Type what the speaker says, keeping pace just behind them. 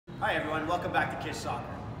Hi everyone, welcome back to Kiss Soccer.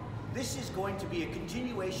 This is going to be a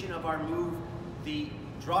continuation of our move, the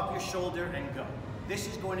drop your shoulder and go. This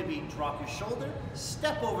is going to be drop your shoulder,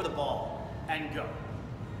 step over the ball, and go.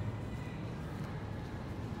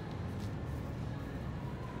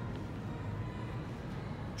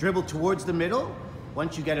 Dribble towards the middle.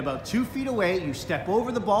 Once you get about 2 feet away, you step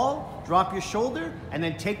over the ball, drop your shoulder, and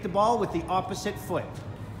then take the ball with the opposite foot.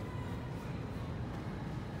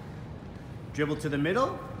 Dribble to the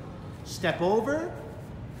middle, step over,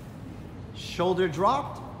 shoulder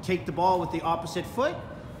dropped, take the ball with the opposite foot.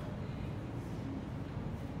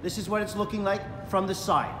 This is what it's looking like from the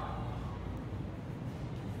side.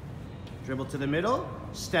 Dribble to the middle,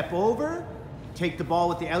 step over, take the ball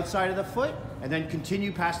with the outside of the foot, and then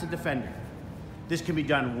continue past the defender. This can be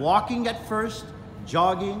done walking at first,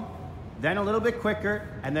 jogging, then a little bit quicker,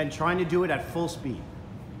 and then trying to do it at full speed.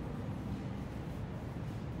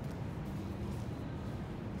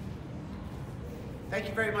 Thank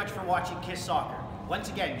you very much for watching Kiss Soccer. Once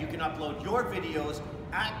again, you can upload your videos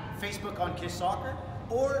at Facebook on Kiss Soccer,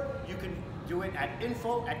 or you can do it at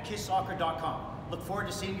info@kisssoccer.com. Look forward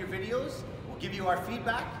to seeing your videos. We'll give you our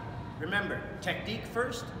feedback. Remember, technique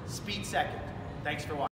first, speed second. Thanks for watching.